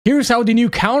Here's how the new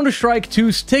Counter-Strike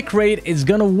 2's tick rate is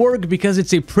gonna work, because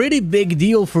it's a pretty big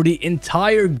deal for the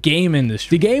entire game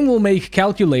industry. The game will make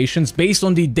calculations based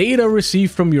on the data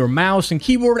received from your mouse and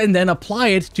keyboard and then apply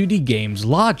it to the game's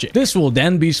logic. This will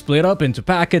then be split up into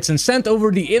packets and sent over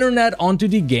the internet onto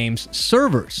the game's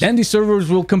servers. Then the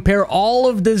servers will compare all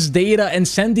of this data and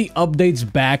send the updates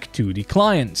back to the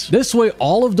clients. This way,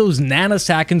 all of those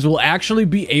nanoseconds will actually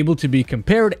be able to be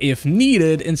compared if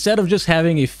needed, instead of just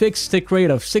having a fixed tick rate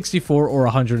of 64 or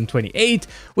 128,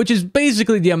 which is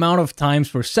basically the amount of times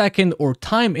per second or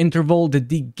time interval that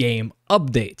the game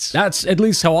updates. That's at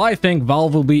least how I think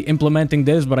Valve will be implementing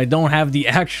this, but I don't have the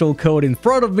actual code in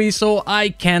front of me, so I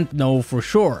can't know for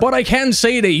sure. But I can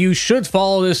say that you should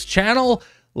follow this channel,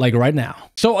 like right now.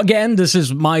 So again, this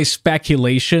is my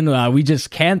speculation. We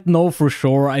just can't know for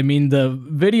sure. I mean, the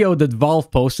video that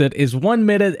Valve posted is 1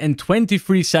 minute and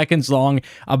 23 seconds long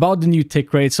about the new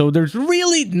tick rate, so there's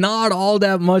really not all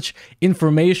that much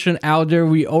information out there.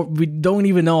 We don't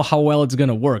even know how well it's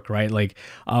gonna work, right? Like,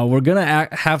 we're gonna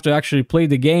have to actually play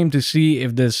the game to see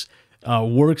if this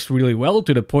works really well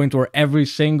to the point where every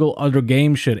single other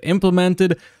game should implement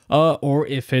it, or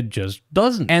if it just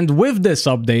doesn't. And with this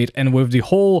update and with the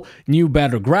whole new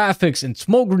better graphics and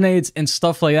smoke grenades and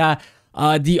stuff like that,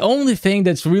 the only thing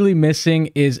that's really missing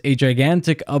is a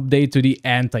gigantic update to the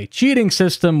anti-cheating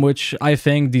system, which I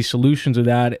think the solution to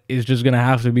that is just gonna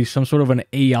have to be some sort of an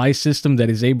AI system that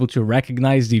is able to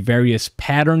recognize the various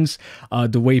patterns,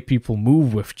 the way people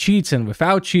move with cheats and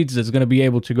without cheats, that's gonna be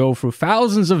able to go through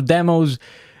thousands of demos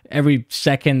every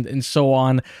second and so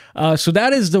on. So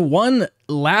that is the one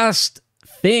last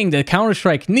thing that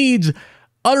Counter-Strike needs.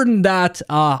 Other than that,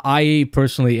 I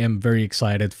personally am very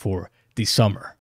excited for the summer.